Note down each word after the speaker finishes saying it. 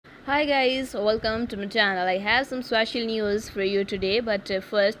Hi guys, welcome to my channel. I have some special news for you today, but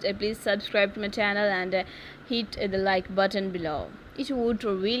first please subscribe to my channel and hit the like button below. It would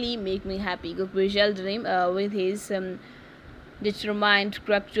really make me happy. Gökberk Yıldırım, with his determined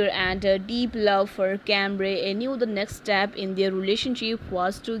character and deep love for Cemre, knew the next step in their relationship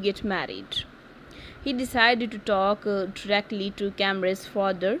was to get married. He decided to talk directly to Cemre's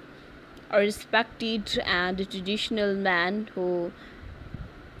father, a respected and traditional man who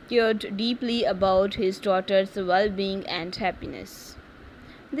cared deeply about his daughter's well being and happiness.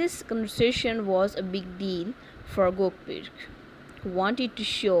 This conversation was a big deal for Gökberk, who wanted to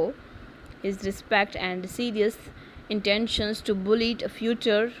show his respect and serious intentions to build a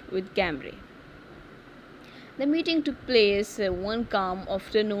future with Cemre. The meeting took place one calm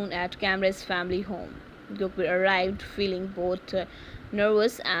afternoon at Cemre's family home. Gökberk arrived feeling both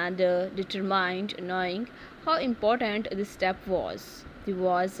nervous and determined, knowing how important this step was. He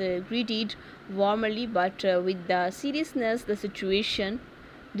was greeted warmly but with the seriousness the situation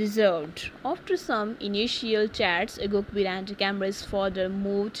deserved. After some initial chats, Gökberk and Cemre's father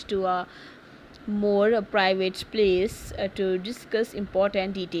moved to a more private place to discuss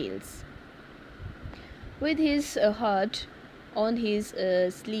important details. With his heart on his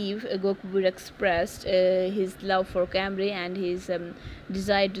sleeve, Gökberk expressed his love for Cemre and his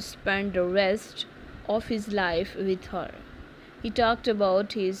desire to spend the rest of his life with her. He talked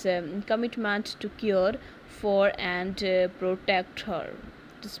about his commitment to care for and protect her,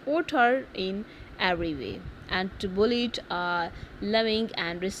 to support her in every way, and to build a loving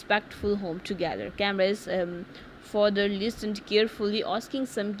and respectful home together. Cemre's father listened carefully, asking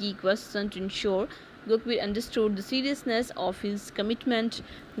some key questions to ensure Gökberk understood the seriousness of his commitment.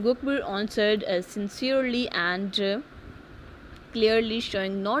 Gökberk answered sincerely and clearly,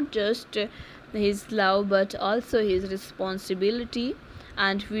 showing not just his love but also his responsibility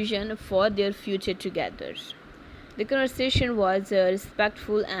and vision for their future together. The conversation was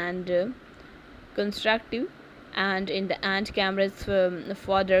respectful and constructive, and in the end, Cemre's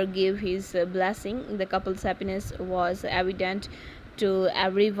father gave his blessing. The couple's happiness was evident to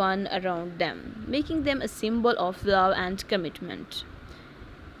everyone around them, making them a symbol of love and commitment.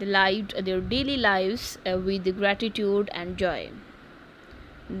 They lived their daily lives with gratitude and joy,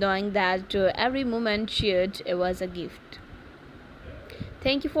 knowing that every moment shared was a gift.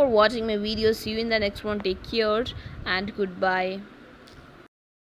 Thank you for watching my video. See you in the next one. Take care and goodbye.